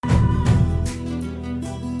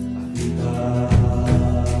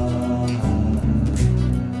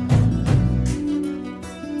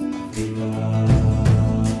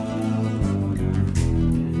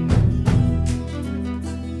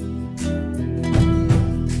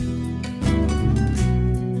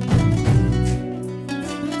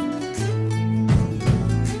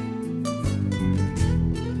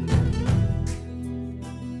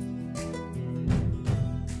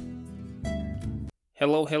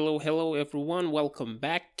Hello, everyone. Welcome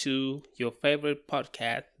back to your favorite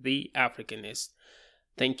podcast, The Africanist.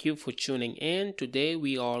 Thank you for tuning in. Today,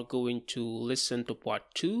 we are going to listen to part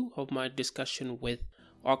 2 of my discussion with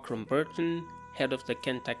Aukram Burton, head of the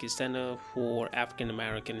Kentucky Center for African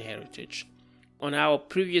American Heritage. On our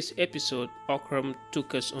previous episode, Aukram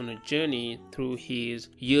took us on a journey through his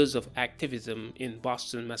years of activism in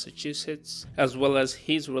Boston, Massachusetts, as well as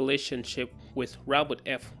his relationship with Robert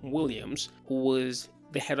F. Williams, who was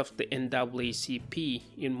the head of the NAACP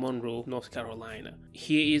in Monroe, North Carolina.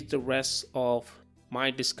 Here is the rest of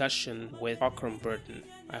my discussion with Aukram Burton.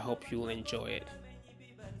 I hope you'll enjoy it.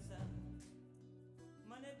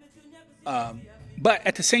 But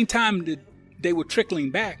at the same time, they were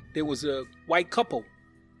trickling back. There was a white couple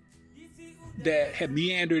that had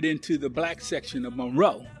meandered into the black section of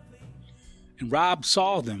Monroe. And Rob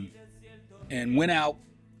saw them and went out,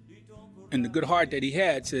 and the good heart that he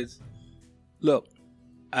had says, look,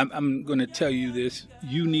 I'm going to tell you this.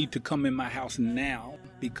 You need to come in my house now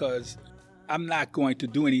because I'm not going to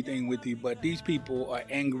do anything with you, but these people are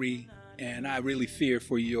angry and I really fear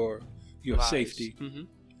for your safety. Mm-hmm.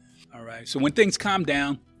 All right. So when things calmed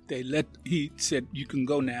down, he said, you can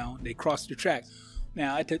go now. They crossed the tracks.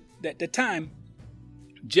 Now, at the time,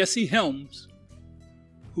 Jesse Helms,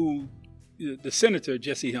 the Senator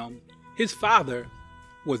Jesse Helms, his father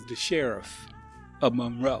was the sheriff of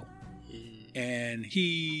Monroe. And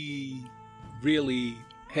he really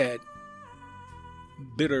had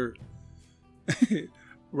bitter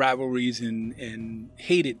rivalries and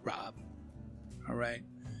hated Rob. All right.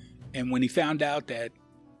 And when he found out that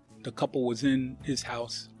the couple was in his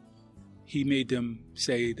house, he made them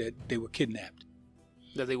say that they were kidnapped.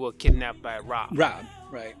 That they were kidnapped by Rob. Rob,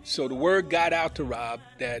 right. So the word got out to Rob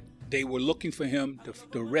that they were looking for him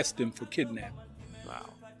to arrest him for kidnapping. Wow.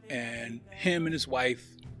 And him and his wife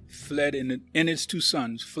fled and his two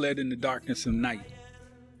sons fled in the darkness of night.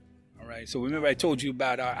 All right. So remember I told you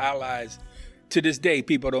about our allies. To this day,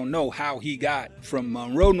 people don't know how he got from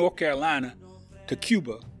Monroe, North Carolina to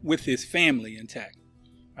Cuba with his family intact.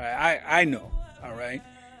 All right. I know. All right.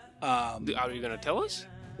 Are you going to tell us?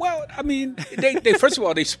 Well, I mean, they first of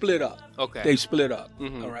all, they split up. Okay. They split up.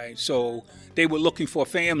 Mm-hmm. All right. So they were looking for a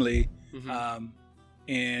family,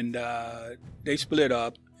 and they split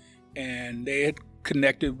up, and they had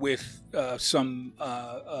connected with some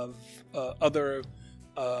of other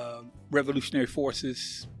revolutionary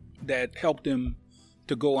forces that helped them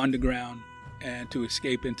to go underground and to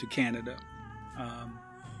escape into Canada.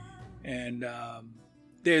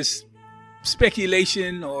 There's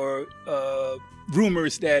speculation or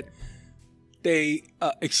rumors that they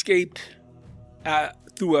escaped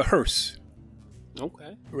through a hearse.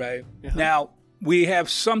 Okay. Right. Uh-huh. Now, we have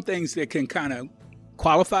some things that can kind of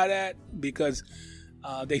qualify that because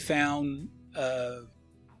they found a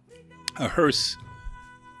hearse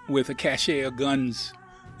with a cache of guns.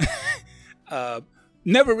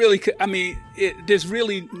 Never really, I mean, there's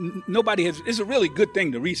really, nobody has, it's a really good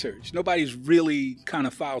thing to research. Nobody's really kind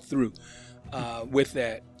of filed through with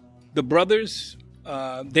that. The brothers,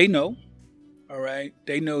 they know, all right?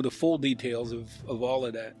 They know the full details of all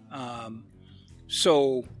of that.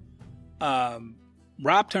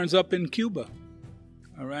 Rob turns up in Cuba,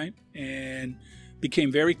 all right? And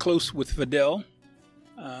became very close with Fidel.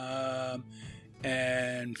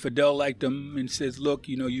 And Fidel liked him and says, look,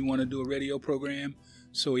 you want to do a radio program?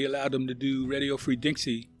 So he allowed them to do Radio Free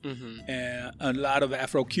Dixie. Mm-hmm. And a lot of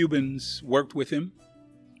Afro-Cubans worked with him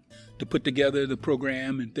to put together the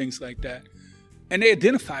program and things like that. And they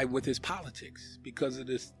identified with his politics because of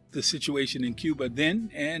the situation in Cuba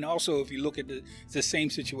then. And also, if you look at the same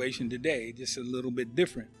situation today, just a little bit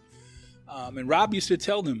different. And Rob used to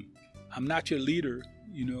tell them, I'm not your leader.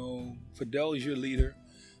 Fidel is your leader.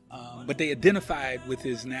 But they identified with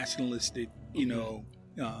his nationalistic,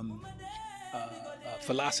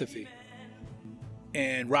 philosophy.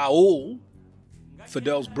 And Raul,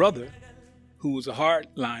 Fidel's brother, who was a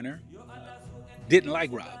hardliner, didn't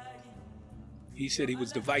like Rob. He said he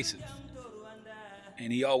was divisive.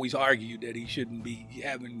 And he always argued that he shouldn't be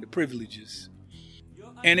having the privileges.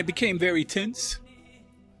 And it became very tense.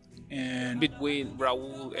 And between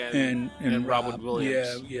Raul and Robert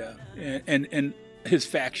Williams. Yeah. And his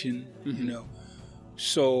faction,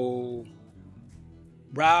 So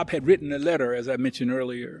Rob had written a letter, as I mentioned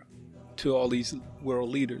earlier, to all these world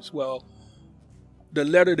leaders. Well, the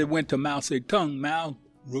letter that went to Mao Zedong, Mao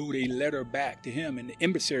wrote a letter back to him, and the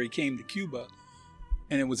emissary came to Cuba,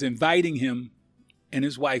 and it was inviting him and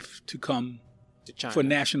his wife to come to China for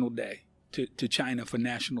National Day, to China for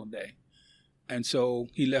National Day. And so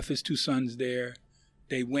he left his two sons there.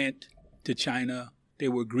 They went to China. They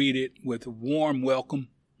were greeted with a warm welcome.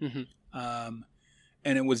 And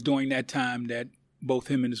it was during that time that both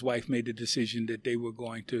him and his wife made the decision that they were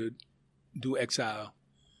going to do exile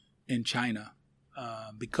in China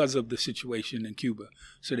because of the situation in Cuba.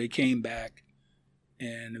 So they came back,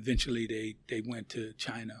 and eventually they went to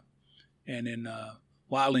China. And then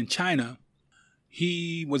while in China,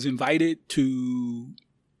 he was invited to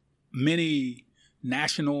many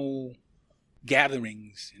national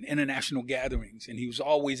gatherings and international gatherings, and he was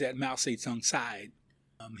always at Mao Zedong's side.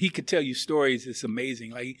 He could tell you stories. It's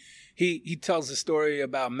amazing. Like he tells a story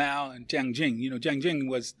about Mao and Jiang Jing. You know, Jiang Jing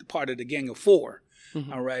was part of the Gang of Four.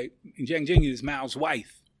 All right, and Jiang Jing is Mao's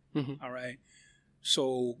wife. All right,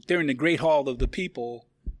 so they're in the Great Hall of the People,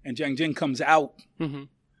 and Jiang Jing comes out.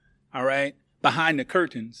 All right, behind the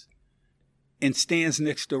curtains, and stands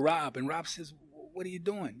next to Rob, and Rob says, "What are you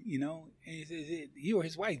doing?" You know, and he says, "You are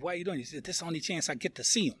his wife. Why are you doing?" He said, "This is the only chance I get to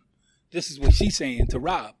see him." This is what she's saying to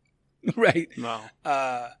Rob. Right.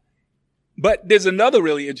 Wow. But there's another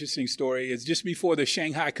really interesting story. It's just before the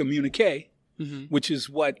Shanghai Communique, which is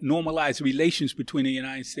what normalized relations between the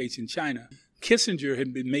United States and China. Kissinger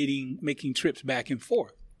had been making trips back and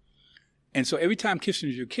forth. And so every time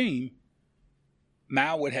Kissinger came,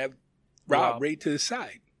 Mao would have Rob right to the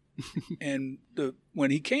side. And when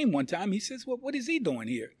he came one time, he says, "Well, what is he doing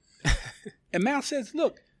here?" And Mao says,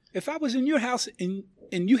 "Look, if I was in your house and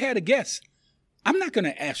you had a guest, I'm not going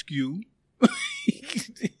to ask you."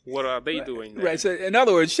 What are they doing there? Right. So in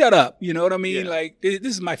other words, shut up. You know what I mean? Yeah. Like, this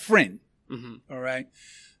is my friend. All right.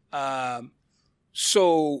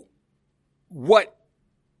 So what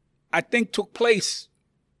I think took place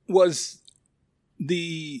was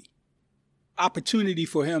the opportunity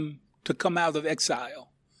for him to come out of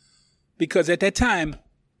exile. Because at that time,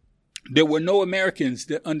 there were no Americans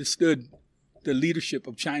that understood the leadership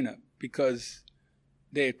of China, because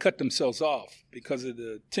they had cut themselves off because of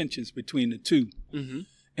the tensions between the two.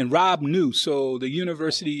 And Rob knew. So the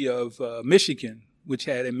University of Michigan, which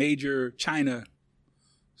had a major China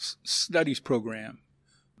studies program,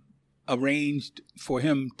 arranged for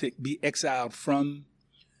him to be exiled from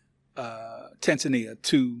Tanzania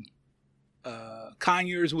to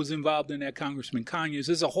Conyers was involved in that, Congressman Conyers.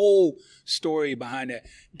 There's a whole story behind that.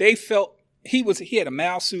 They felt he had a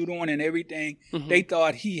Mao suit on and everything. They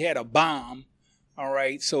thought he had a bomb. All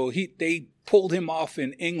right, so they pulled him off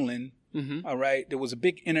in England. All right, there was a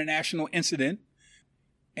big international incident,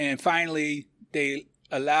 and finally they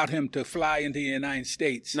allowed him to fly into the United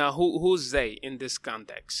States. Now, who's they in this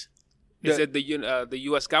context? Is it the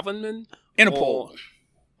U.S. government? Interpol.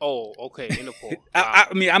 Oh, okay, Interpol.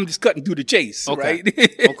 I mean, I'm just cutting through the chase, right?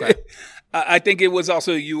 Okay. I think it was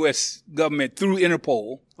also the U.S. government through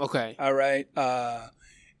Interpol. Okay. All right,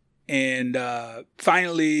 and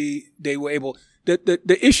finally they were able.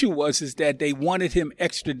 The issue is that they wanted him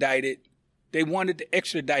extradited. They wanted to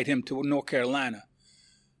extradite him to North Carolina,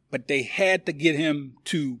 but they had to get him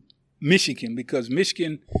to Michigan because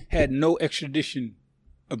Michigan had no extradition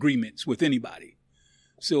agreements with anybody.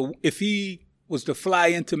 So if he was to fly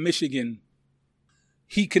into Michigan,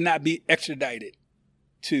 he could not be extradited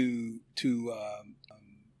to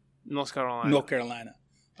North Carolina. North Carolina.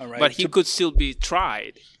 All right, but he could still be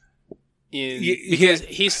tried. Because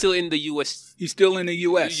he's still in the U.S. He's still in the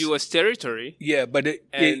U.S. U.S. territory. Yeah, but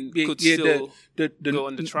could still go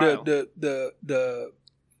on the trial. The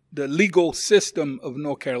legal system of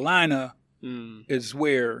North Carolina is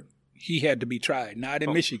where he had to be tried, not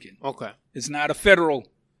in Michigan. Okay, it's not a federal,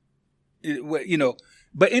 you know.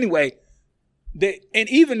 But anyway, and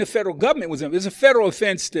even the federal government it's a federal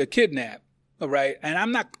offense to kidnap. All right. And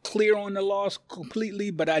I'm not clear on the laws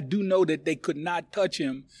completely, but I do know that they could not touch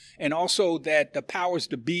him. And also that the powers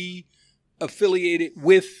to be affiliated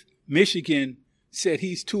with Michigan said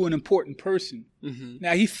he's too an important person.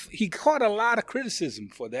 Now, he caught a lot of criticism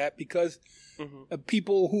for that because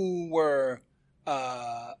people who were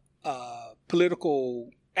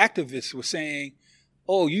political activists were saying,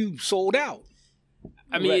 "Oh, you sold out."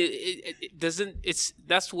 I mean, it doesn't.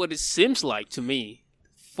 That's what it seems like to me.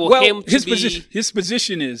 His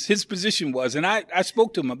position was, and I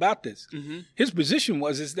spoke to him about this. His position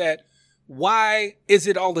is that why is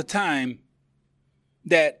it all the time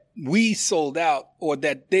that we sold out, or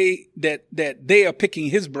that they are picking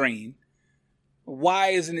his brain? Why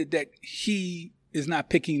isn't it that he is not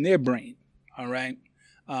picking their brain? All right.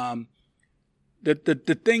 The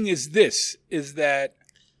thing is that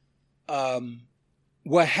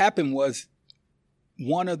what happened was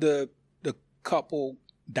one of the couple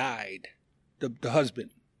died, the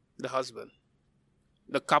husband.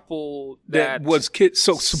 The couple that was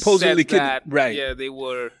supposedly kidnapped. Right. Yeah, they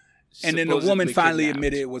were. And then the woman finally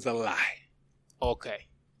admitted it was a lie. Okay.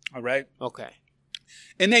 All right. Okay.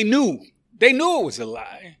 And they knew it was a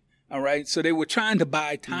lie. All right. So they were trying to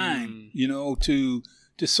buy time, to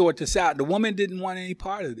sort this out. The woman didn't want any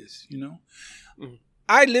part of this,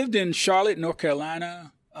 I lived in Charlotte, North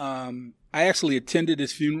Carolina. I actually attended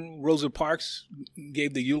his funeral. Rosa Parks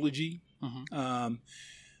gave the eulogy.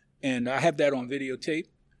 And I have that on videotape.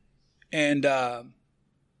 And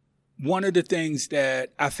one of the things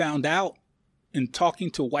that I found out in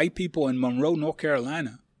talking to white people in Monroe, North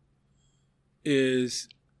Carolina, is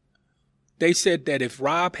they said that if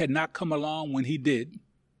Rob had not come along when he did,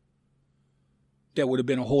 there would have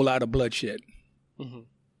been a whole lot of bloodshed.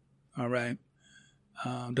 All right.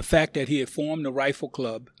 The fact that he had formed the Rifle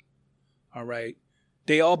Club, all right,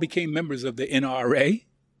 they all became members of the NRA.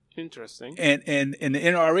 Interesting. And the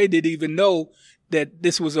NRA didn't even know that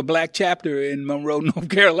this was a black chapter in Monroe, North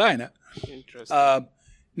Carolina. Interesting.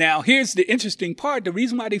 Now, here's the interesting part. The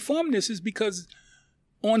reason why they formed this is because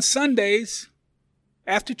on Sundays,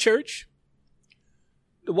 after church,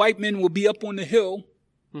 the white men will be up on the hill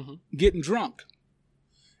getting drunk.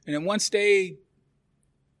 And then once they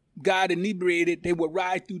got inebriated, they would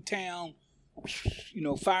ride through town,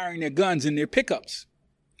 firing their guns in their pickups.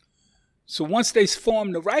 So once they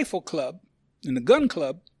formed the Rifle Club and the Gun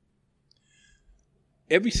Club,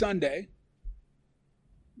 every Sunday,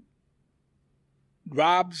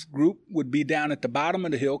 Rob's group would be down at the bottom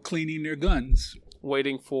of the hill cleaning their guns.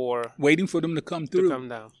 Waiting for them to come through. To come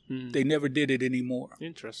down. They never did it anymore.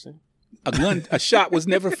 Interesting. A shot was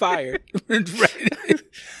never fired.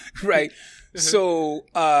 Right. So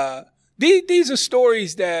these are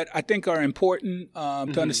stories that I think are important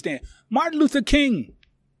to understand. Martin Luther King,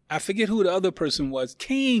 I forget who the other person was,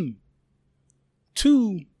 came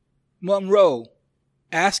to Monroe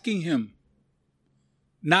asking him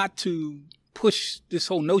not to push this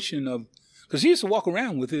whole notion of, because he used to walk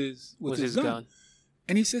around with his gun.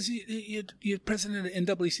 And he says, you're president of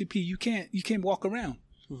the NAACP. You can't walk around.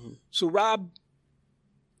 So Rob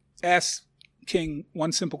asked King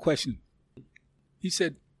one simple question. He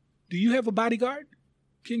said, do you have a bodyguard?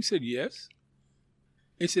 King said, yes.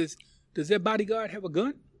 He says, does that bodyguard have a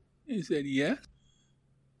gun? He said, yes.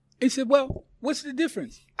 He said, well, what's the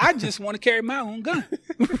difference? I just want to carry my own gun.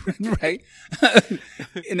 Right?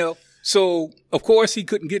 So, of course, he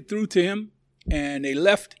couldn't get through to him, and they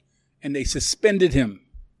left, and they suspended him.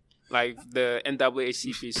 Like the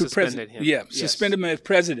NAACP suspended him. Yeah, yes. Suspended him as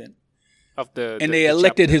president. And they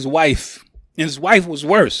elected his wife. And his wife was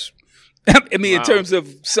worse. I mean, in terms of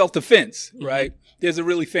self-defense, right? There's a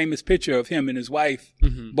really famous picture of him and his wife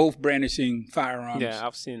both brandishing firearms. Yeah,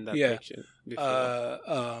 I've seen that picture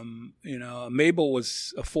before. Mabel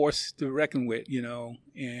was a force to reckon with,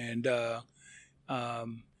 and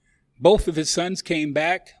both of his sons came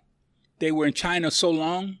back. They were in China so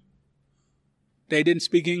long, they didn't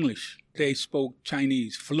speak English. They spoke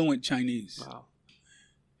Chinese, fluent Chinese. Wow.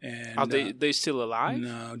 And are they still alive?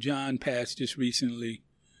 No, John passed just recently.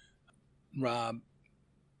 Rob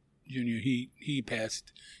Jr. He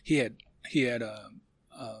passed. He had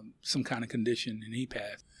some kind of condition, and he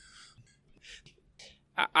passed.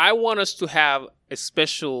 I want us to have a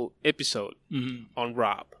special episode on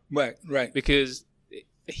Rob. Right. Because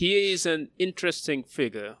he is an interesting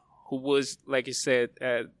figure who was, like you said,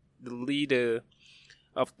 the leader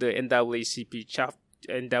of the NAACP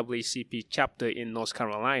chapter in North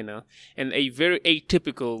Carolina, and a very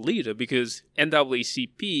atypical leader because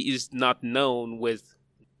NAACP is not known with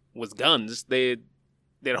guns. Their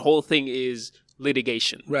whole thing is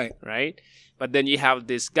litigation. Right? But then you have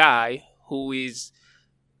this guy who is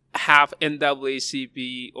half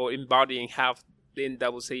NAACP or embodying half the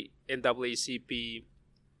NAACP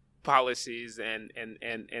policies and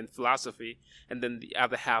philosophy, and then the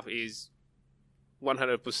other half is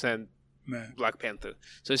 100% Black Panther.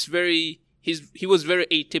 So it's he was very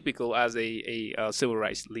atypical as a civil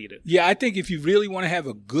rights leader. Yeah, I think if you really want to have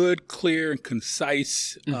a good, clear, and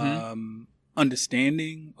concise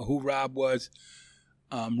understanding of who Rob was,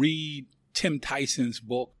 read Tim Tyson's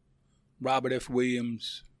book, Robert F.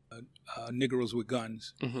 Williams, Negroes with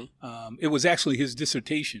Guns. It was actually his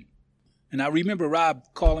dissertation. And I remember Rob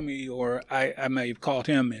calling me, or I may have called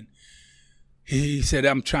him, and he said,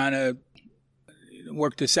 I'm trying to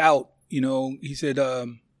work this out. He said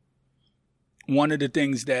one of the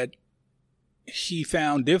things that he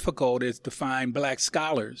found difficult is to find Black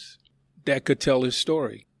scholars that could tell his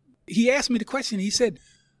story. He asked me the question. He said,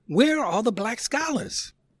 where are all the Black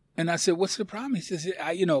scholars? And I said, what's the problem? He says,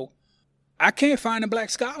 I can't find a Black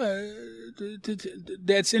scholar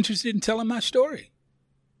that's interested in telling my story.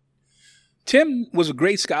 Tim was a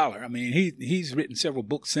great scholar. I mean, he's written several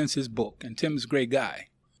books since his book, and Tim's a great guy.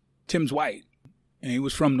 Tim's white. and he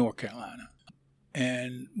was from North Carolina.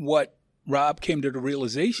 And what Rob came to the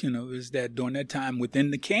realization of is that during that time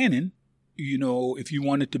within the canon, if you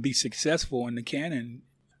wanted to be successful in the canon,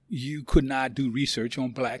 you could not do research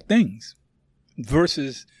on black things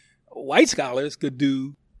versus white scholars could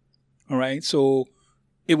do. All right. So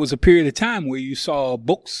it was a period of time where you saw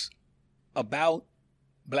books about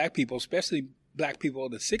black people, especially black people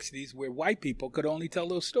of the 60s, where white people could only tell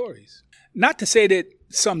those stories. Not to say that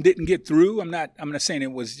some didn't get through. I'm not saying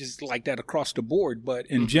it was just like that across the board, but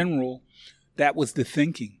in general, that was the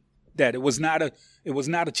thinking, that it was not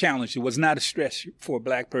a challenge. It was not a stress for a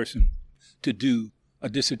black person to do a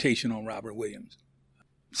dissertation on Robert Williams.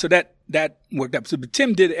 So that worked out. So, but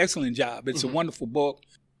Tim did an excellent job. It's a wonderful book.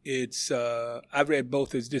 It's I've read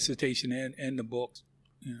both his dissertation and the books.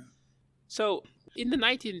 So in the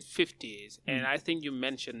 1950s, and I think you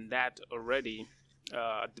mentioned that already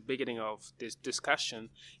at the beginning of this discussion,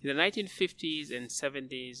 in the 1950s and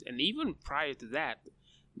 70s, and even prior to that,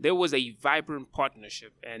 there was a vibrant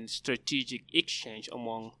partnership and strategic exchange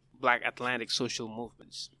among Black Atlantic social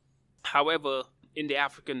movements. However, in the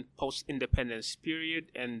African post-independence period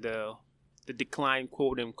and the decline,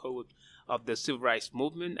 quote-unquote, of the civil rights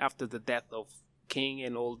movement after the death of King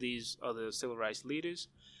and all these other civil rights leaders,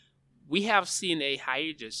 we have seen a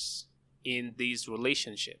hiatus in these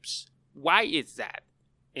relationships. Why is that?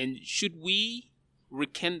 And should we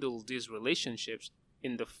rekindle these relationships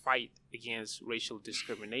in the fight against racial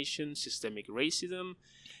discrimination, systemic racism,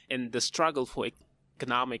 and the struggle for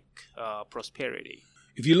economic prosperity?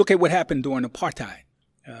 If you look at what happened during apartheid,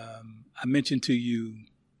 I mentioned to you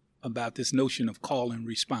about this notion of call and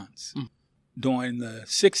response. During the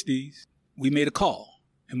 60s, we made a call,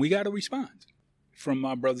 and we got a response from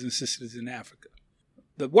our brothers and sisters in Africa.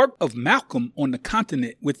 The work of Malcolm on the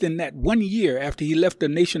continent within that 1 year after he left the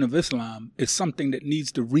Nation of Islam is something that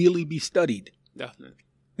needs to really be studied. Definitely.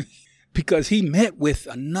 Because he met with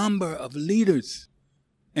a number of leaders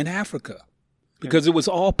in Africa. Because it was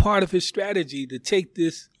all part of his strategy to take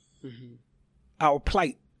this, our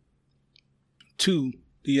plight, to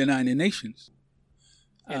the United Nations.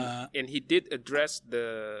 And he did address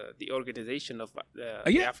the organization of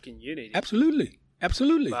the African unity. Absolutely.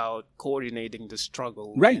 About coordinating the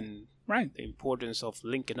struggle. Right. The importance of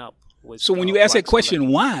linking up with. So when you ask that question,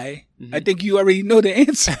 why, I think you already know the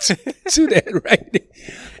answer to that, right?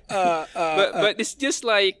 But it's just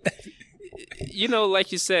like,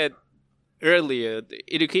 like you said earlier,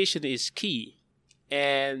 education is key.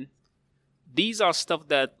 And these are stuff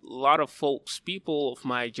that a lot of folks, people of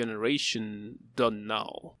my generation, don't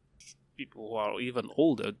know. People who are even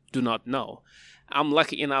older do not know. I'm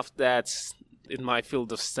lucky enough that in my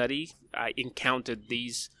field of study, I encountered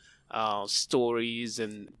these stories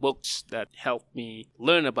and books that helped me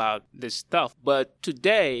learn about this stuff. But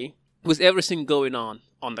today, with everything going on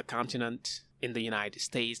the continent, in the United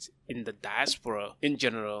States, in the diaspora in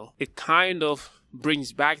general, it kind of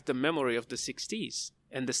brings back the memory of the 60s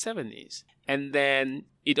and the 70s. And then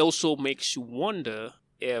it also makes you wonder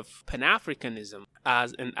if Pan-Africanism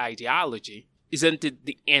as an ideology isn't it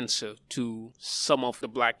the answer to some of the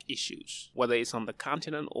black issues, whether it's on the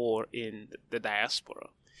continent or in the diaspora.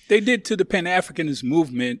 They did to the Pan-Africanist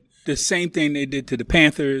movement the same thing they did to the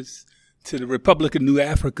Panthers, to the Republic of New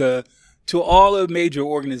Africa, to all the major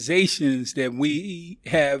organizations that we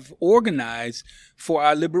have organized for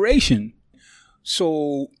our liberation.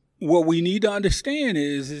 So what we need to understand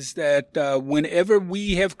is that whenever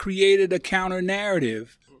we have created a counter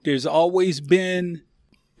narrative, there's always been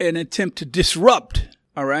an attempt to disrupt,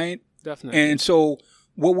 all right? Definitely. And so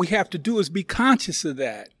what we have to do is be conscious of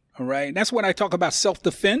that, all right? That's when I talk about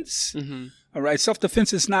self-defense, all right?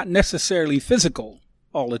 Self-defense is not necessarily physical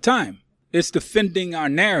all the time. It's defending our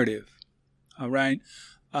narrative, all right?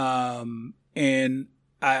 And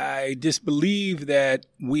I just believe that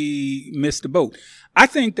we missed the boat. I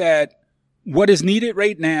think that what is needed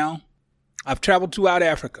right now, I've traveled throughout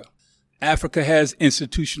Africa. Africa has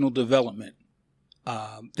institutional development.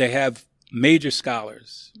 They have major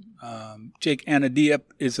scholars. Jake Anadiep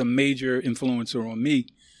is a major influencer on me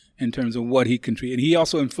in terms of what he contributed. He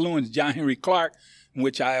also influenced John Henry Clark,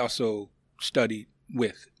 which I also studied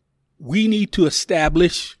with. We need to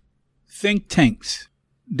establish think tanks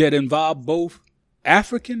that involve both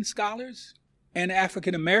African scholars and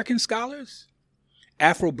African-American scholars,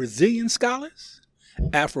 Afro-Brazilian scholars,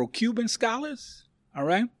 Afro-Cuban scholars, all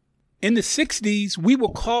right? In the 60s, we were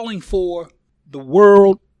calling for the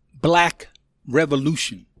world black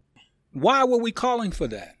revolution. Why were we calling for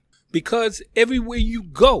that? Because everywhere you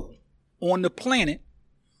go on the planet,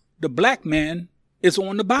 the black man is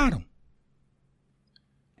on the bottom.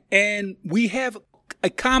 And we have a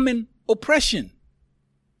common oppression.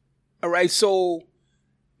 All right. So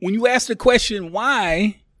when you ask the question,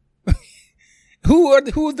 why, who are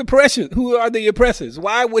the oppressors? Who are the oppressors?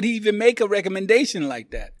 Why would he even make a recommendation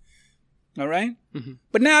like that? All right. Mm-hmm.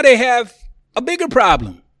 But now they have a bigger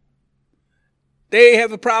problem. They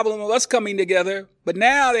have a problem of us coming together, but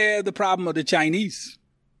now they have the problem of the Chinese.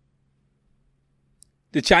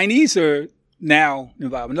 The Chinese are now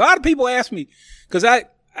involved. And a lot of people ask me, because I,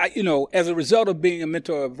 as a result of being a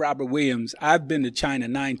mentor of Robert Williams, I've been to China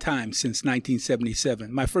 9 times since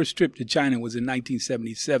 1977. My first trip to China was in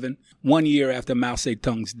 1977, 1 year after Mao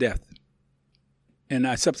Zedong's death. And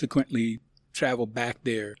I subsequently traveled back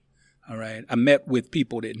there. All right. I met with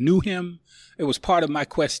people that knew him. It was part of my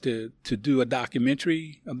quest to do a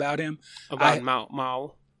documentary about him. About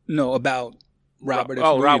Mao? No, about Robert F.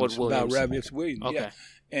 Williams. Robert Williams. About Robert F. Williams, okay. Yeah.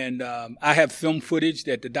 And I have film footage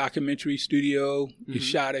that the documentary studio is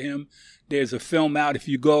shot of him. There's a film out. If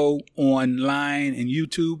you go online and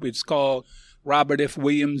YouTube, it's called Robert F.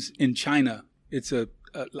 Williams in China. It's a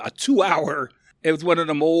 2-hour. It was one of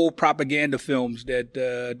them old propaganda films that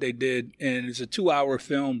they did, and it's a 2-hour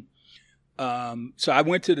film. So I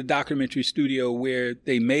went to the documentary studio where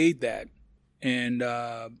they made that, and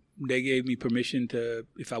they gave me permission to,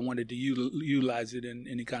 if I wanted to utilize it in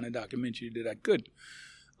any kind of documentary that I could.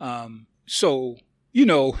 So,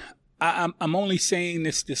 I'm only saying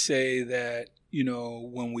this to say that,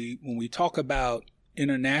 when we talk about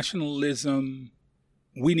internationalism,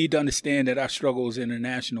 we need to understand that our struggle is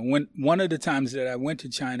international. One of the times that I went to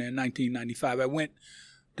China in 1995, I went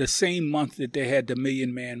the same month that they had the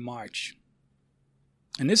Million Man March.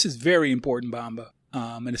 And this is very important, Bamba,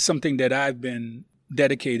 and it's something that I've been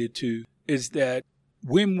dedicated to, is that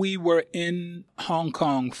when we were in Hong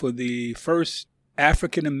Kong for the first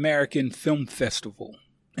African American Film Festival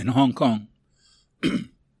in Hong Kong,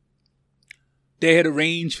 they had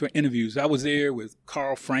arranged for interviews. I was there with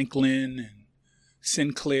Carl Franklin and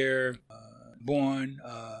Sinclair Bourne,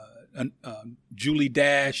 Julie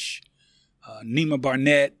Dash, Nima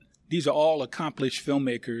Barnett. These are all accomplished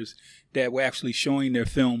filmmakers that were actually showing their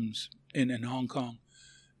films in Hong Kong.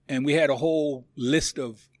 And we had a whole list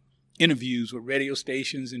of interviews with radio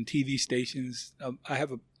stations and TV stations. I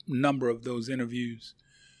have a number of those interviews.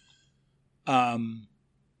 And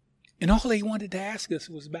all they wanted to ask us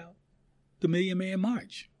was about the Million Man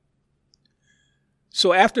March.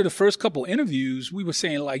 So after the first couple interviews, we were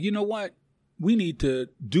saying, like, you know what? We need to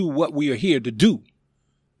do what we are here to do.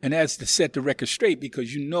 And that's to set the record straight,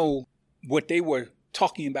 because what they were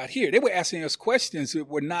talking about here. They were asking us questions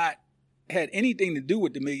that had anything to do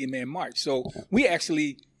with the Million Man March. So we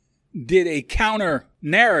actually did a counter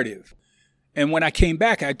narrative. And when I came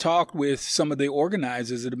back, I talked with some of the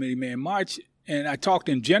organizers of the Million Man March, and I talked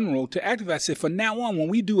in general to activists. I said, from now on, when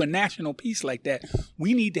we do a national piece like that,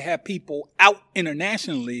 we need to have people out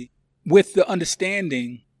internationally with the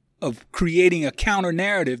understanding of creating a counter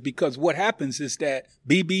narrative, because what happens is that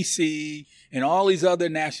BBC and all these other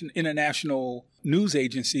international news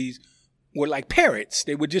agencies were like parrots.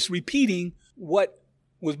 They were just repeating what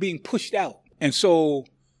was being pushed out. And so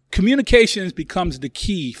communications becomes the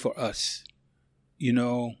key for us.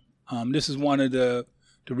 This is one of the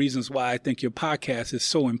reasons why I think your podcast is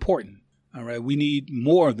so important. All right. We need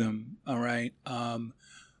more of them. All right.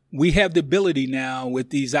 We have the ability now with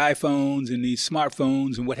these iPhones and these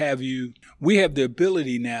smartphones and what have you. We have the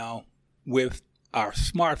ability now with our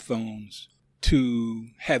smartphones to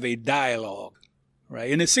have a dialogue, right?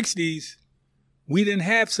 In the 60s, we didn't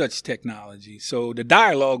have such technology. So the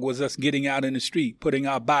dialogue was us getting out in the street, putting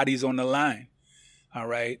our bodies on the line, all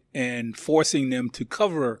right, and forcing them to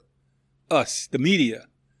cover us, the media,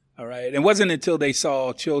 all right? It wasn't until they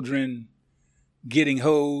saw children getting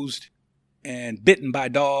hosed and bitten by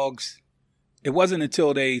dogs. It wasn't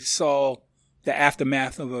until they saw the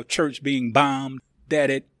aftermath of a church being bombed that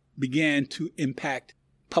it began to impact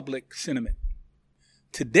public sentiment.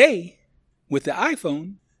 Today, with the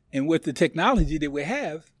iPhone and with the technology that we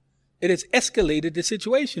have, it has escalated the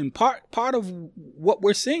situation. Part of what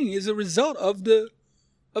we're seeing is a result of the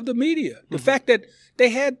media. The fact that they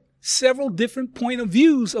had several different point of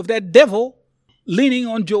views of that devil leaning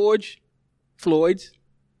on George Floyd's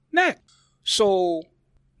neck. So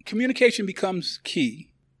communication becomes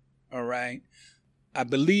key, all right? I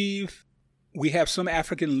believe we have some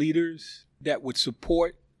African leaders that would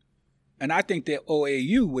support, and I think that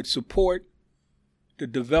OAU would support the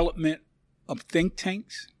development of think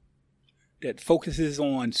tanks that focuses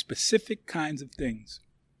on specific kinds of things.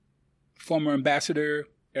 Former Ambassador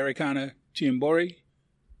Erikana Chimbori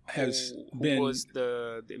who was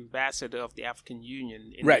the ambassador of the African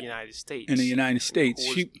Union in the United States. In the United States.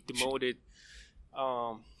 Who was demoted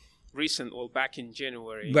back in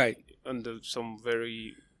January, right, under some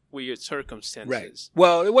very weird circumstances. Right.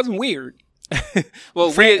 Well, it wasn't weird.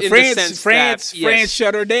 Well, France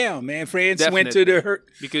shut her down, man. France went to the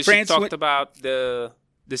because France she talked about the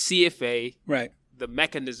CFA, right? The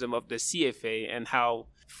mechanism of the CFA and how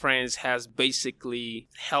France has basically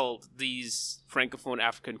held these Francophone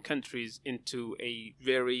African countries into a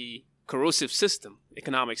very corrosive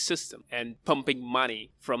economic system, and pumping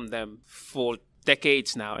money from them for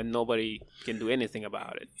decades now, and nobody can do anything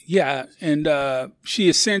about it. Yeah, and she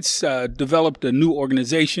has since developed a new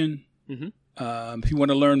organization. Mm-hmm. If you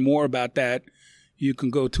want to learn more about that, you can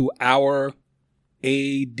go to ouraddi.org.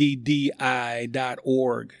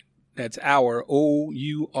 That's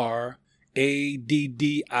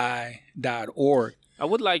ouraddi.org. I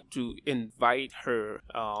would like to invite her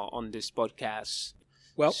on this podcast.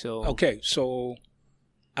 Well, okay, so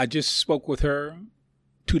I just spoke with her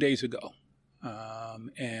 2 days ago,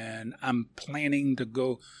 and I'm planning to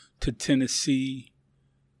go to Tennessee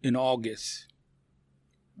in August.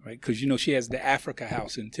 Right, because she has the Africa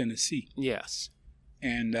House in Tennessee. Yes,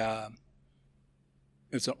 and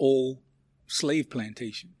it's an old slave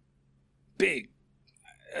plantation, big.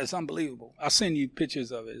 It's unbelievable. I'll send you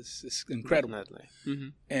pictures of it. It's incredible. Definitely. Mm-hmm.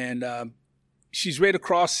 And she's right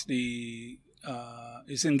across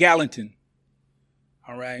it's in Gallatin.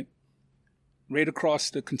 All right, right across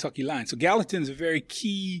the Kentucky line. So Gallatin is a very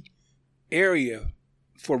key area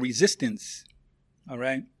for resistance. All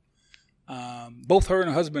right. Both her and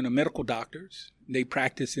her husband are medical doctors. They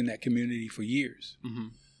practice in that community for years. Mm-hmm.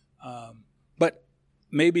 But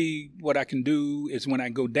maybe what I can do is when I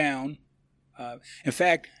go down, in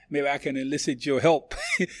fact, maybe I can elicit your help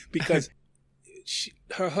because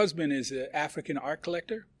her husband is an African art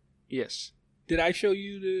collector. Yes. Did I show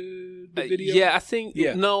you the video? Yeah, I think.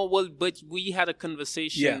 Yeah. No, well, but we had a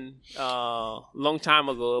conversation long time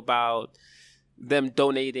ago about them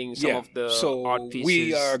donating some of the art pieces.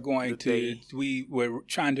 We are going we were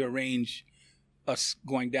trying to arrange us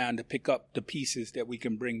going down to pick up the pieces that we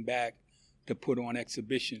can bring back to put on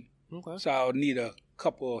exhibition. Okay. So I'll need a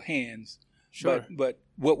couple of hands. Sure. But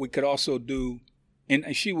what we could also do,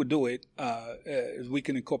 and she would do it, is we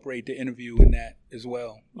can incorporate the interview in that as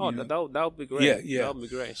well. Oh, that would be great. Yeah. That would be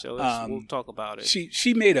great. So we'll talk about it.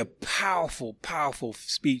 She made a powerful, powerful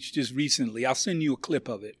speech just recently. I'll send you a clip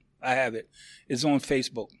of it. I have it. It's on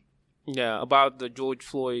Facebook. Yeah, about the George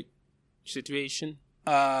Floyd situation.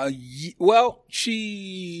 Well,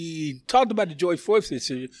 she talked about the George Floyd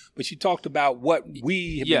situation, but she talked about what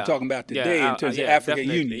we have been talking about today in terms of African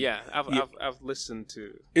Union. Yeah, I've listened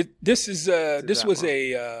to it. This was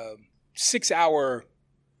a 6-hour.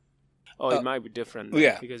 It might be different.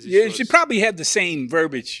 Because she probably had the same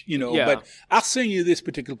verbiage, but I'll send you this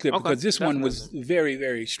particular clip because this one was very,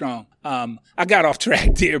 very strong. I got off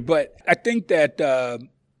track there, but I think that,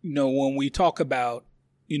 when we talk about,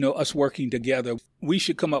 us working together, we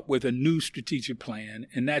should come up with a new strategic plan,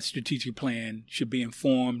 and that strategic plan should be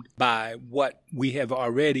informed by what we have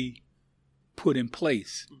already put in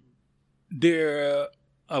place. There are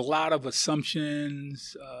a lot of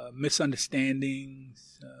assumptions,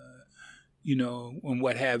 misunderstandings, and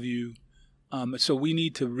what have you. So we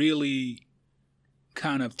need to really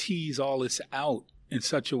kind of tease all this out in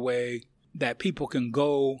such a way that people can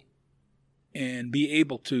go and be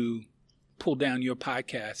able to pull down your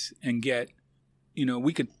podcast and get,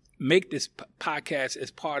 we could make this podcast as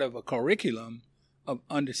part of a curriculum of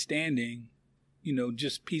understanding,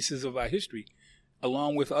 just pieces of our history,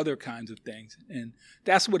 along with other kinds of things. And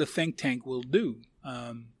that's what a think tank will do.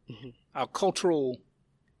 Our cultural...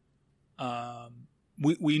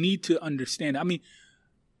 we need to understand. I mean,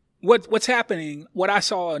 what's happening, what I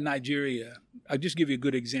saw in Nigeria, I'll just give you a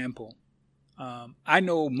good example. I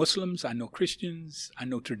know Muslims, I know Christians, I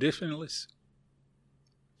know traditionalists.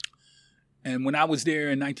 And when I was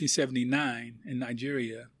there in 1979 in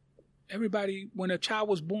Nigeria, everybody, when a child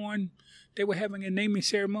was born, they were having a naming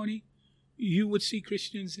ceremony. You would see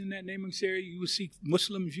Christians in that naming ceremony. You would see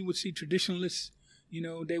Muslims, you would see traditionalists.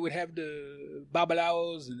 They would have the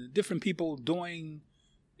babalawos and the different people doing,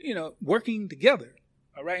 working together.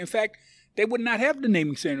 All right. In fact, they would not have the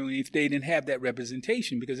naming ceremony if they didn't have that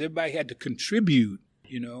representation because everybody had to contribute,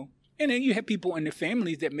 And then you have people in their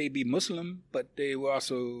families that may be Muslim, but they were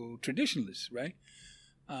also traditionalists, right?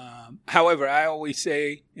 However, I always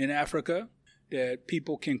say in Africa that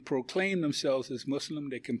people can proclaim themselves as Muslim.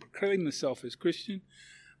 They can proclaim themselves as Christian,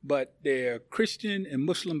 but they're Christian and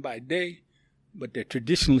Muslim by day. But they're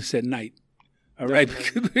traditionalists at night. All right.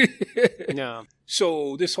 Yeah.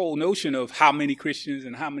 So this whole notion of how many Christians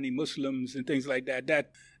and how many Muslims and things like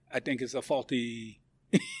that I think is a faulty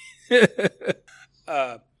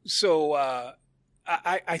So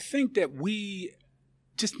I think that we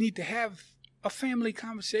just need to have a family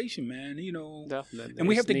conversation, man. Definitely. And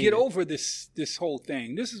we have to It's get needed. over this whole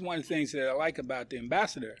thing. This is one of the things that I like about the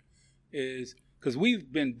ambassador is because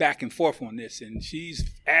we've been back and forth on this, and she's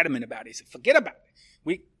adamant about it. She said, forget about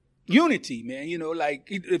it. Unity, man.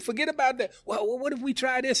 Forget about that. Well, what if we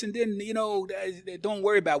try this and then don't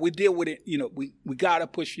worry about it. We deal with it. We gotta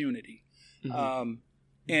push unity, Mm-hmm.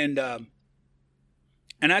 and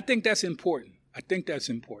I think that's important.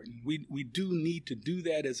 We do need to do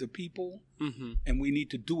that as a people, Mm-hmm. and we need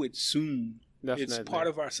to do it soon. Definitely. It's part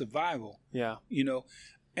of our survival. Yeah.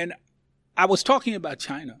 And I was talking about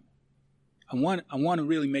China. I want to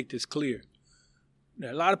really make this clear.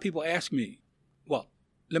 A lot of people ask me, well,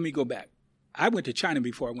 let me go back. I went to China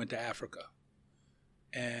before I went to Africa.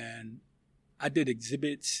 And I did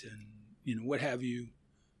exhibits and, what have you.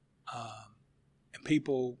 And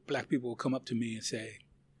black people will come up to me and say,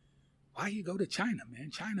 why you go to China, man?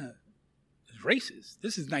 China is racist.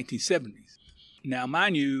 This is 1970s. Now,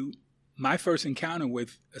 mind you, my first encounter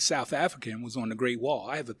with a South African was on the Great Wall.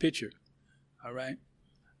 I have a picture, all right?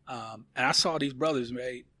 And I saw these brothers,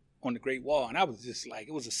 right, on the Great Wall, and I was just like,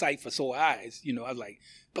 it was a sight for sore eyes. I was like,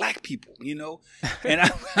 black people, And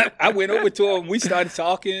I went over to them. We started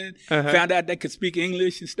talking, found out they could speak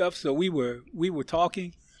English and stuff, so we were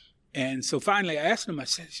talking. And so finally I asked them, I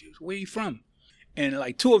said, where are you from? And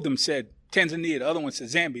like two of them said Tanzania, the other one said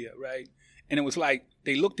Zambia, right? And it was like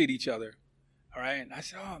they looked at each other, all right? And I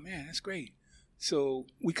said, oh, man, that's great. So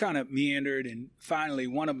we kind of meandered, and finally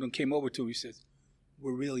one of them came over to me and says,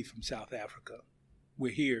 we're really from South Africa.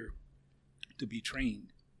 We're here to be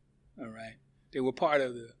trained, all right? They were part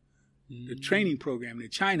of the training program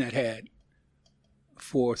that China had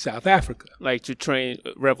for South Africa. Like to train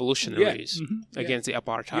revolutionaries against the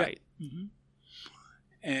apartheid. Yeah. Mm-hmm.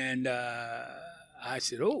 And I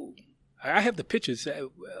said, oh, I have the pictures.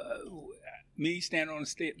 Me standing on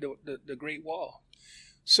the Great Wall.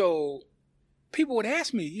 So people would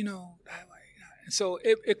ask me, so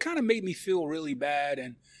it kind of made me feel really bad.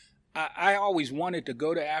 And I always wanted to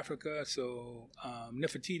go to Africa. So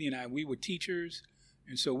Nefertiti and I, we were teachers.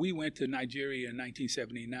 And so we went to Nigeria in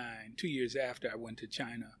 1979, 2 years after I went to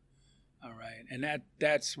China. All right. And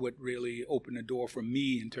that's what really opened the door for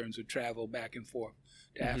me in terms of travel back and forth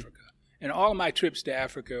to Africa. And all of my trips to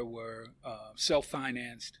Africa were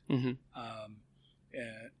self-financed. And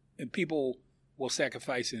people will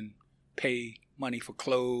sacrifice and pay money for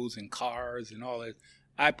clothes and cars and all that.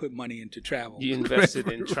 I put money into travel. You invested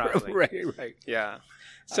in traveling. Right. Yeah.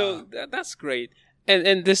 So that's great.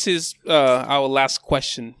 And this is our last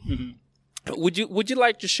question. Mm-hmm. Would you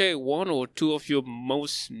like to share one or two of your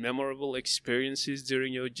most memorable experiences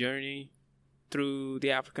during your journey through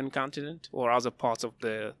the African continent or other parts of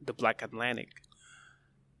the Black Atlantic?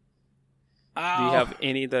 Do you have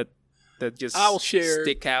any that just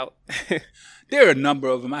stick out? There are a number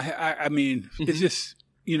of them. I mean, it's just,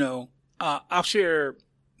 I'll share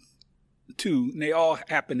two. And they all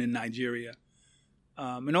happen in Nigeria.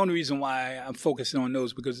 And the only reason why I'm focusing on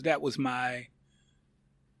those because that was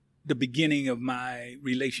the beginning of my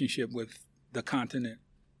relationship with the continent,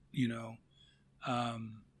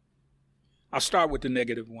 I'll start with the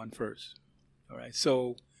negative one first. All right.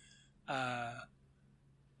 So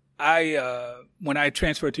when I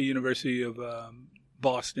transferred to the University of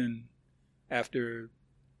Boston after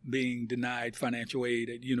being denied financial aid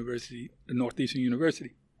at Northeastern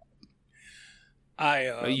University,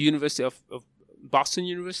 University of Boston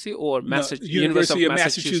University or University of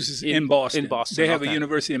Massachusetts in Boston. In Boston, they have a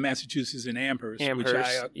University of Massachusetts in Amherst, which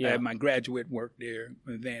I yeah. had my graduate work there,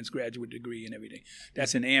 advanced graduate degree and everything.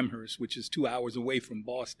 That's in Amherst, which is 2 hours away from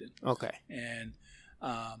Boston. Okay. And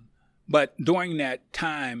but during that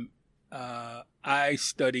time, I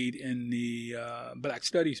studied in the Black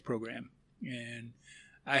Studies program, and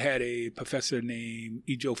I had a professor named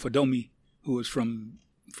Ijo Fadomi who was from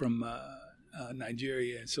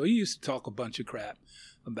Nigeria. And so he used to talk a bunch of crap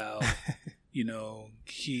about, he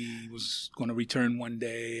was going to return one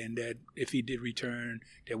day, and that if he did return,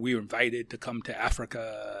 that we were invited to come to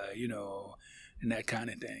Africa, and that kind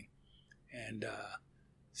of thing. And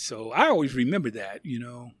so I always remember that,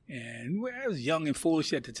 and I was young and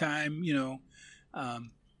foolish at the time,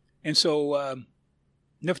 and so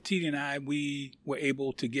Nefertiti and I, we were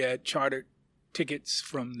able to get chartered tickets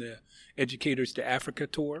from the Educators to Africa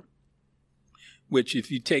tour, which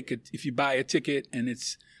if you buy a ticket and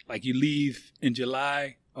it's like you leave in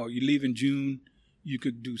July or you leave in June, you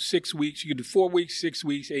could do 6 weeks. You could do 4 weeks, 6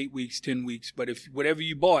 weeks, 8 weeks, 10 weeks. But if whatever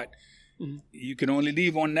you bought, you can only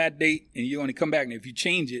leave on that date and you only come back. And if you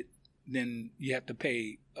change it, then you have to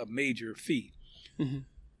pay a major fee.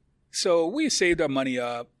 So we had saved our money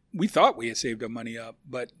up. We thought we had saved our money up,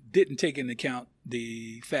 but didn't take into account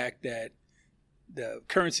the fact that the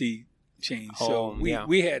currency changed. So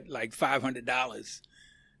we had like $500.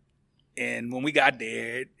 And when we got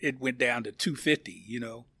there, it went down to $250, you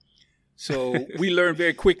know. So we learned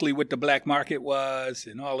very quickly what the black market was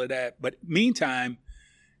and all of that. But meantime,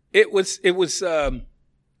 it was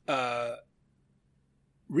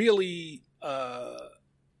really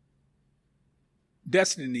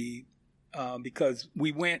destiny because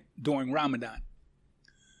we went during Ramadan,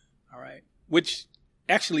 all right, which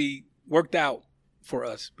actually worked out for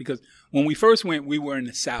us because when we first went, we were in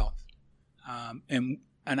the South, and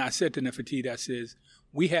I said to Nefertiti, I says,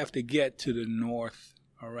 we have to get to the North,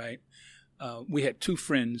 all right. We had two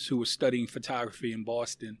friends who were studying photography in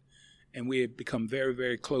Boston, and we had become very,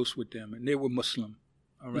 very close with them, and they were Muslim,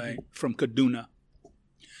 all right, from Kaduna.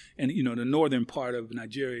 And, you know, the northern part of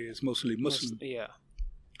Nigeria is mostly Muslim. Yeah.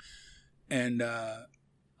 And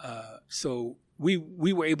so we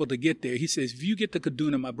were able to get there. He says, if you get to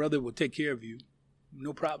Kaduna, my brother will take care of you.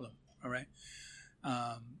 No problem. All right.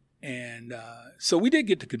 So we did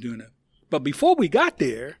get to Kaduna. But before we got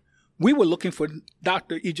there, we were looking for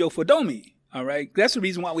Dr. Ijo Fodomi. All right. That's the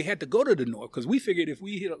reason why we had to go to the north, because we figured if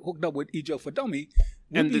we hooked up with Ijo Fodomi,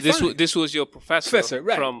 this was your professor? Professor,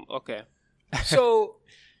 right. Okay. So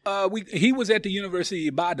he was at the University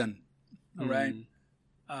of Ibadan. All right.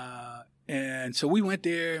 And so we went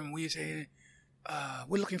there and we said,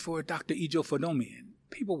 we're looking for Dr. Ijo Fodomi. And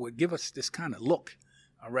people would give us this kind of look,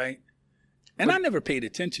 all right? And I never paid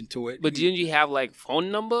attention to it. But didn't you have, like,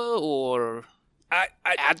 phone number or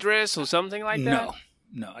address or something like that?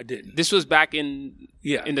 No, I didn't. This was back in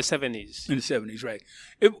the 70s. In the 70s, right.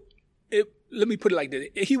 Let me put it like this.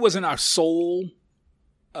 He wasn't our sole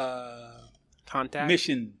contact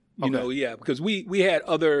mission, you know, because we had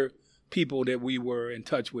other people that we were in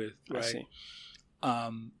touch with, right? I see.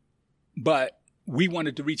 But we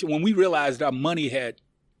wanted to reach, when we realized our money had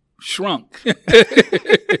shrunk,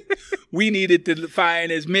 we needed to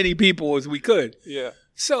find as many people as we could. Yeah.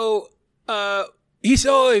 So he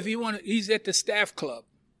said, oh, if you want, he's at the staff club.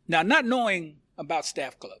 Now, not knowing about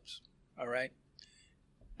staff clubs, all right?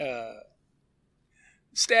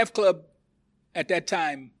 Staff club at that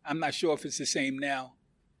time, I'm not sure if it's the same now,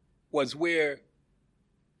 was where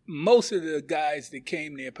most of the guys that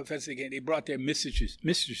came there, professors came, they brought their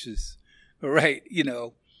mistresses, right? You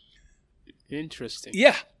know. Interesting.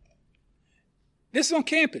 Yeah. This is on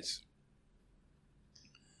campus.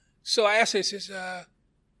 So I asked her, I says,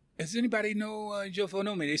 does anybody know Joe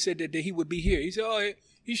Fonomi? They said that he would be here. He said, oh,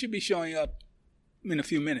 he should be showing up in a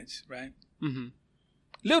few minutes, right? Mm-hmm.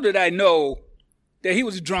 Little did I know that he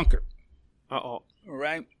was a drunkard. Uh-oh. All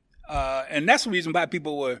right? And that's the reason why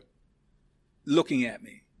people were looking at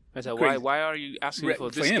me. I said, why are you asking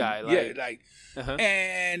for this guy? Like,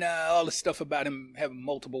 and all the stuff about him having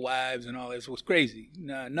multiple wives and all this was crazy.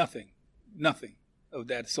 Nothing of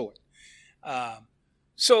that sort.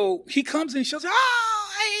 So he comes and shows, oh,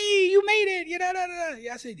 hey, you made it.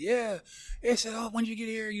 Yeah, I said, yeah. He said, oh, when did you get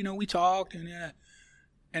here? You know, we talked. And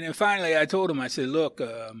then finally I told him, I said, look,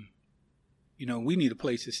 you know, we need a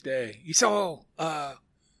place to stay. He said, oh,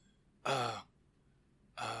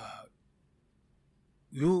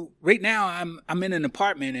 right now I'm in an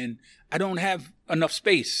apartment and I don't have enough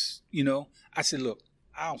space, you know. I said, look,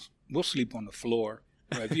 we'll sleep on the floor.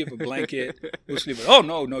 Right, if you have a blanket, we'll sleep. Oh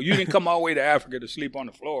no, you didn't come all the way to Africa to sleep on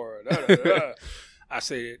the floor. I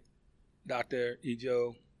said, Dr.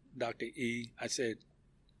 Ijo, Dr. E, I said,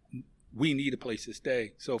 we need a place to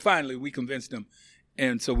stay. So finally we convinced them,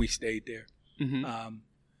 and so we stayed there. Mm-hmm.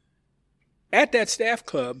 At that staff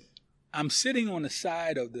club, I'm sitting on the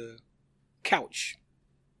side of the couch.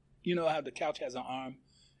 You know how the couch has an arm?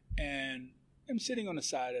 And I'm sitting on the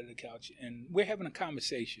side of the couch, and we're having a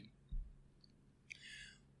conversation.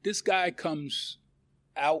 This guy comes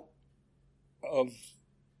out of,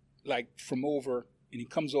 like, from over, and he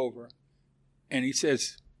comes over, and he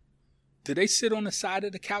says, do they sit on the side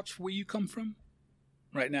of the couch where you come from?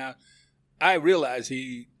 Right now, I realize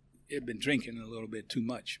he had been drinking a little bit too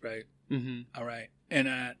much, right? Mm-hmm. All right. And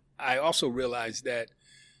I also realized that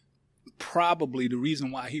probably the reason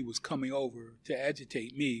why he was coming over to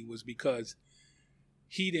agitate me was because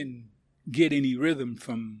he didn't get any rhythm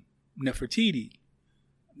from Nefertiti.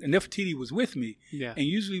 And Nefertiti was with me. Yeah. And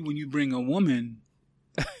usually when you bring a woman,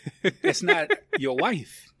 that's not your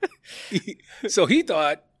wife. So he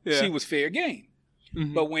thought she was fair game.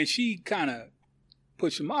 Mm-hmm. But when she kind of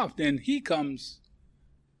pushed him off, then he comes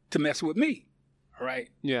to mess with me. All right?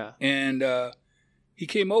 Yeah. And he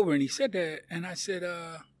came over and he said that. And I said,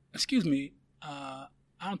 excuse me,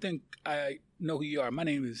 I don't think I know who you are. My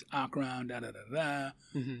name is Aukram, da-da-da-da.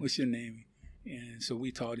 What's your name? And so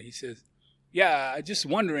we talked, and he says, yeah, I just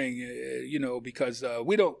wondering, because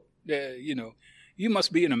we don't, you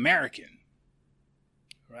must be an American,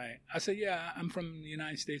 right? I said, yeah, I'm from the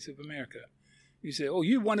United States of America. He said, oh,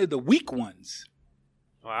 you're one of the weak ones.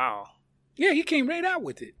 Wow. Yeah, he came right out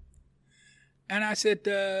with it. And I said,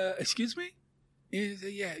 excuse me? He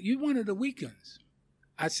said, yeah, you're one of the weak ones.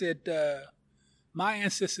 I said, my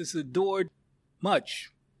ancestors adored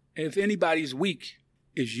much. If anybody's weak,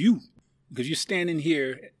 it's you, because you're standing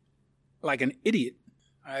here like an idiot.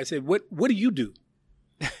 I said, what do you do?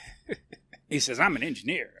 He says, I'm an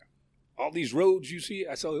engineer. All these roads you see,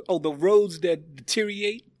 I saw, the roads that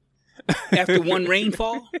deteriorate after one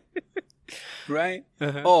rainfall, right?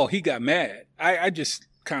 Oh, he got mad. I just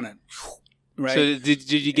kind of, right? So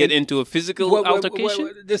did you get into a physical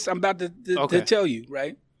altercation? This I'm about to tell you,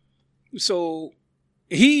 right? So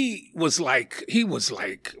he was like,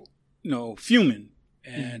 fuming.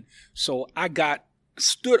 And so I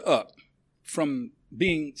stood up from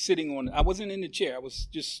sitting on, I wasn't in the chair. I was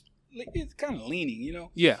just kind of leaning,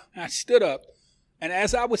 Yeah. And I stood up. And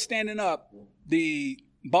as I was standing up, the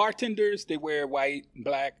bartenders, they wear white and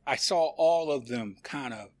black. I saw all of them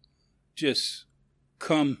kind of just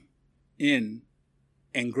come in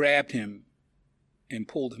and grabbed him and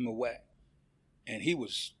pulled him away. And he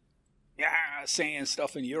was saying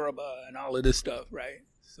stuff in Yoruba and all of this stuff, right?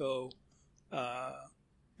 So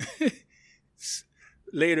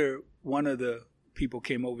later, one of the people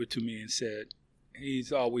came over to me and said,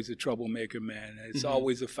 he's always a troublemaker, man. It's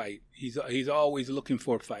always a fight. He's always looking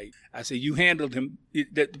for a fight. I said, you handled him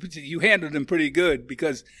pretty good,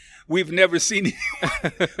 because we've never seen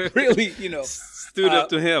anyone really, stood up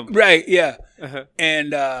to him. Right, yeah.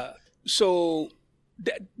 And so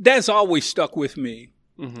that's always stuck with me.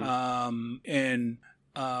 And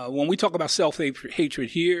when we talk about self-hatred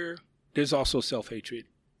here, there's also self-hatred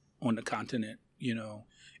on the continent,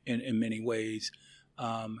 in many ways.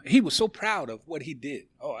 He was so proud of what he did.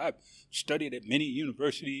 Oh, I studied at many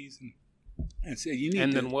universities, and said, "You need."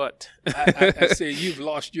 And then what? I said, "You've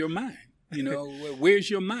lost your mind. Where's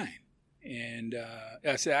your mind?" And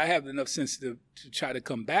I said, "I have enough sense to try to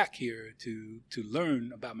come back here to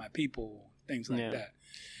learn about my people, things like that."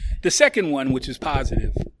 The second one, which is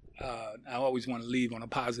positive, I always want to leave on a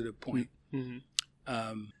positive point.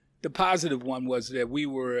 The positive one was that we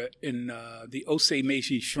were in the Osei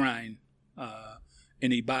Meiji Shrine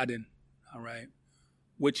in Ibadan, all right,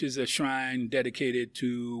 which is a shrine dedicated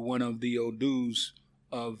to one of the Odus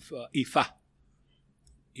of Ifa.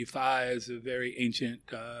 Ifa is a very ancient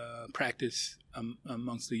practice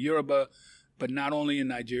amongst the Yoruba, but not only in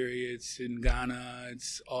Nigeria, it's in Ghana,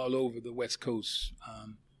 it's all over the West Coast.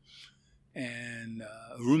 And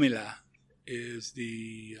Rumila is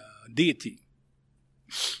the deity.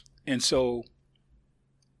 And so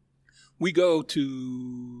we go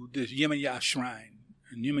to this Yemaya shrine.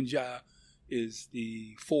 And Yemaya is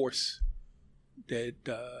the force that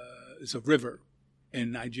is a river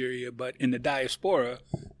in Nigeria, but in the diaspora,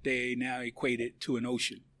 they now equate it to an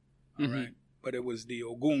ocean. All right. But it was the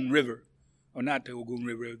Ogun River, or not the Ogun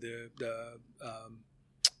River, the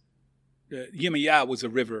Yemaya was a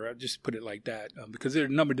river. I just put it like that because there are a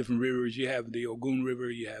number of different rivers. You have the Ogun River,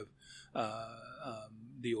 you have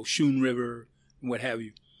the Oshun River, and what have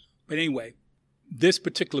you. But anyway, this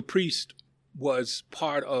particular priest was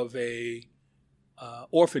part of a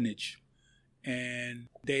orphanage, and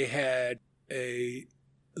they had a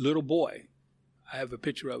little boy. I have a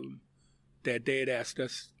picture of him that they had asked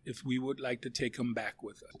us if we would like to take him back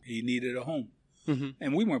with us. He needed a home.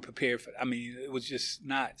 And we weren't prepared for it. I mean, it was just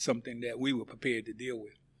not something that we were prepared to deal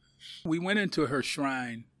with. We went into her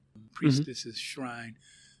shrine, priestess's shrine,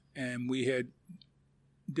 and we had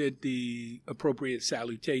did the appropriate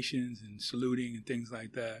salutations and saluting and things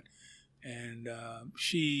like that. And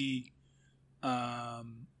she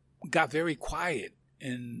got very quiet.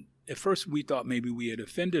 And at first we thought maybe we had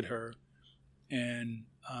offended her. And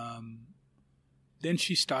then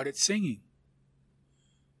she started singing.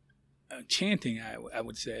 Chanting, I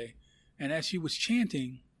would say. And as she was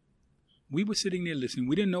chanting, we were sitting there listening.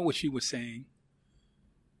 We didn't know what she was saying,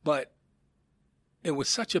 but it was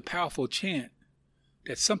such a powerful chant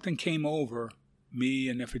that something came over me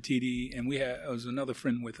and Nefertiti, and there was another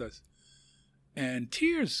friend with us, and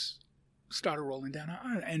tears started rolling down her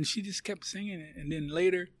eyes, and she just kept singing it. And then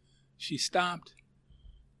later, she stopped,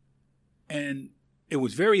 and it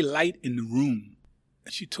was very light in the room.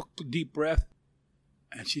 And she took a deep breath.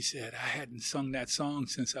 And she said, I hadn't sung that song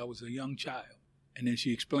since I was a young child. And then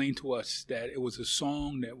she explained to us that it was a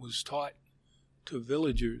song that was taught to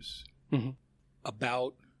villagers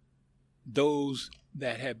about those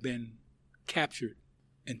that have been captured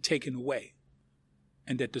and taken away,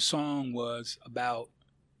 and that the song was about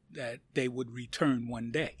that they would return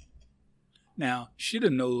one day. Now, she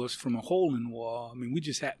didn't know us from a hole in the wall. I mean, we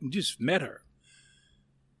just met her.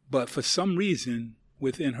 But for some reason,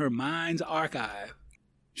 within her mind's archive,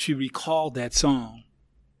 she recalled that song.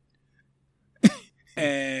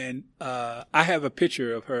 And I have a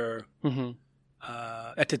picture of her. Mm-hmm.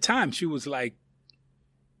 At the time, she was like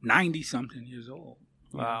 90-something years old.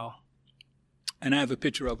 Wow. And I have a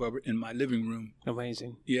picture of her in my living room.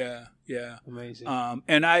 Amazing. Yeah. Amazing.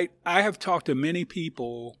 And I have talked to many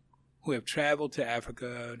people who have traveled to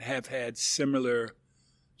Africa and have had similar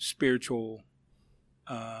spiritual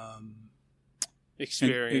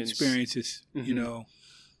experiences, mm-hmm. you know.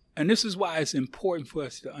 And this is why it's important for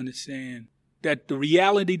us to understand that the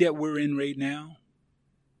reality that we're in right now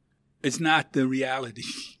is not the reality.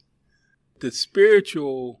 The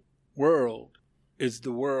spiritual world is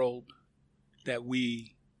the world that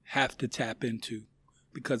we have to tap into,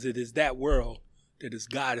 because it is that world that has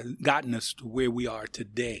gotten us to where we are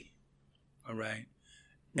today. All right?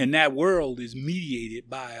 And that world is mediated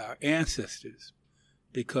by our ancestors,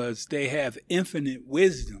 because they have infinite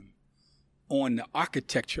wisdom on the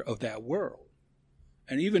architecture of that world.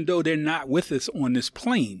 And even though they're not with us on this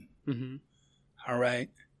plane, mm-hmm. all right,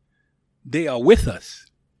 they are with us.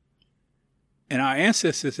 And our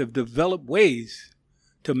ancestors have developed ways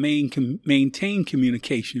to maintain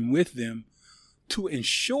communication with them to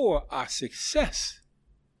ensure our success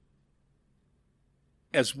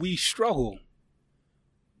as we struggle.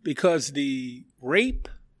 Because the rape,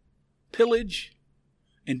 pillage,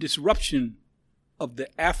 and disruption of the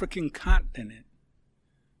African continent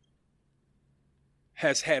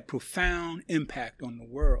has had profound impact on the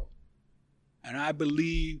world. And I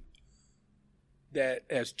believe that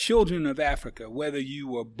as children of Africa, whether you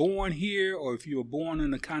were born here or if you were born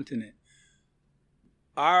on the continent,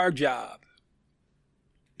 our job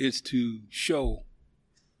is to show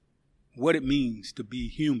what it means to be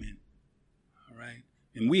human. All right?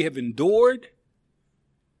 And we have endured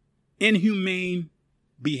inhumane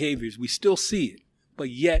behaviors. We still see it, but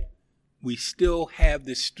yet we still have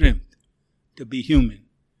the strength to be human.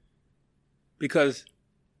 Because,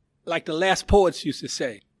 like the last poets used to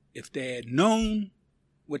say, if they had known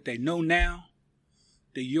what they know now,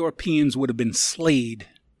 the Europeans would have been slayed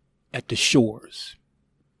at the shores.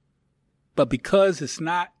 But because it's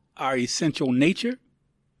not our essential nature,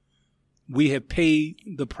 we have paid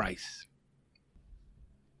the price.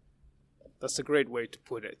 That's a great way to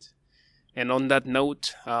put it. And on that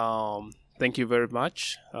note, thank you very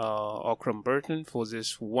much, Aukram Burton, for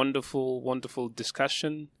this wonderful, wonderful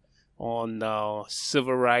discussion on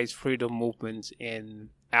civil rights freedom movements in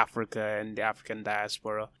Africa and the African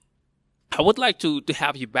diaspora. I would like to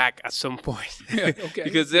have you back at some point. Okay.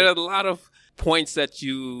 Because there are a lot of points that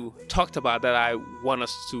you talked about that I want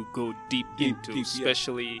us to go deep into,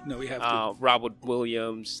 especially we have to. Robert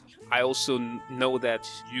Williams. I also know that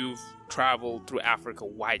you've traveled through Africa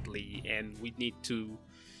widely, and we need to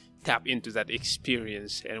tap into that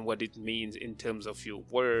experience and what it means in terms of your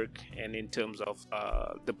work and in terms of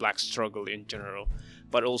the Black struggle in general,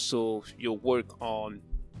 but also your work on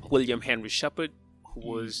William Henry Shepard, who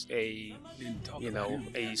was a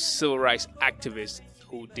civil rights activist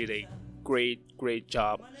who did a great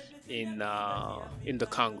job in the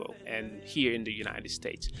Congo and here in the United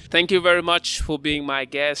States. Thank you very much for being my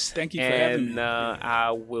guest. Thank you for having me. And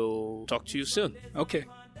I will talk to you soon. Okay.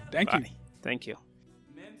 Thank you. Thank you.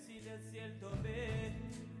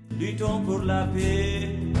 Luttons pour la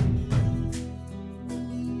paix.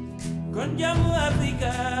 Kon jamu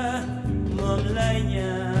Afrika mom lay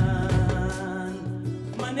ñaan.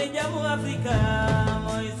 Mane jamu Afrika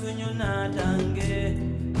moy suñu natange.